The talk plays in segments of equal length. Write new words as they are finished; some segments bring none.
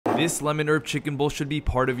This lemon herb chicken bowl should be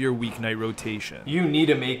part of your weeknight rotation. You need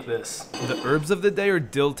to make this. The herbs of the day are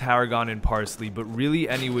dill, tarragon, and parsley, but really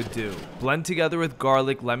any would do. Blend together with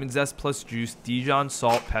garlic, lemon zest plus juice, Dijon,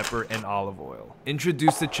 salt, pepper, and olive oil.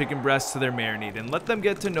 Introduce the chicken breasts to their marinade and let them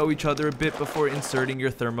get to know each other a bit before inserting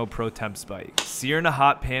your Thermopro TempSpike. Sear in a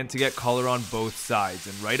hot pan to get color on both sides,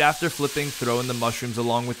 and right after flipping, throw in the mushrooms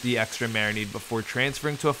along with the extra marinade before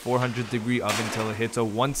transferring to a 400-degree oven till it hits a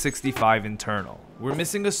 165 internal. We're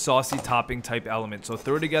missing a saucy topping type element, so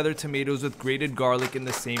throw together tomatoes with grated garlic and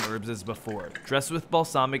the same herbs as before. Dress with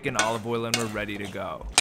balsamic and olive oil and we're ready to go.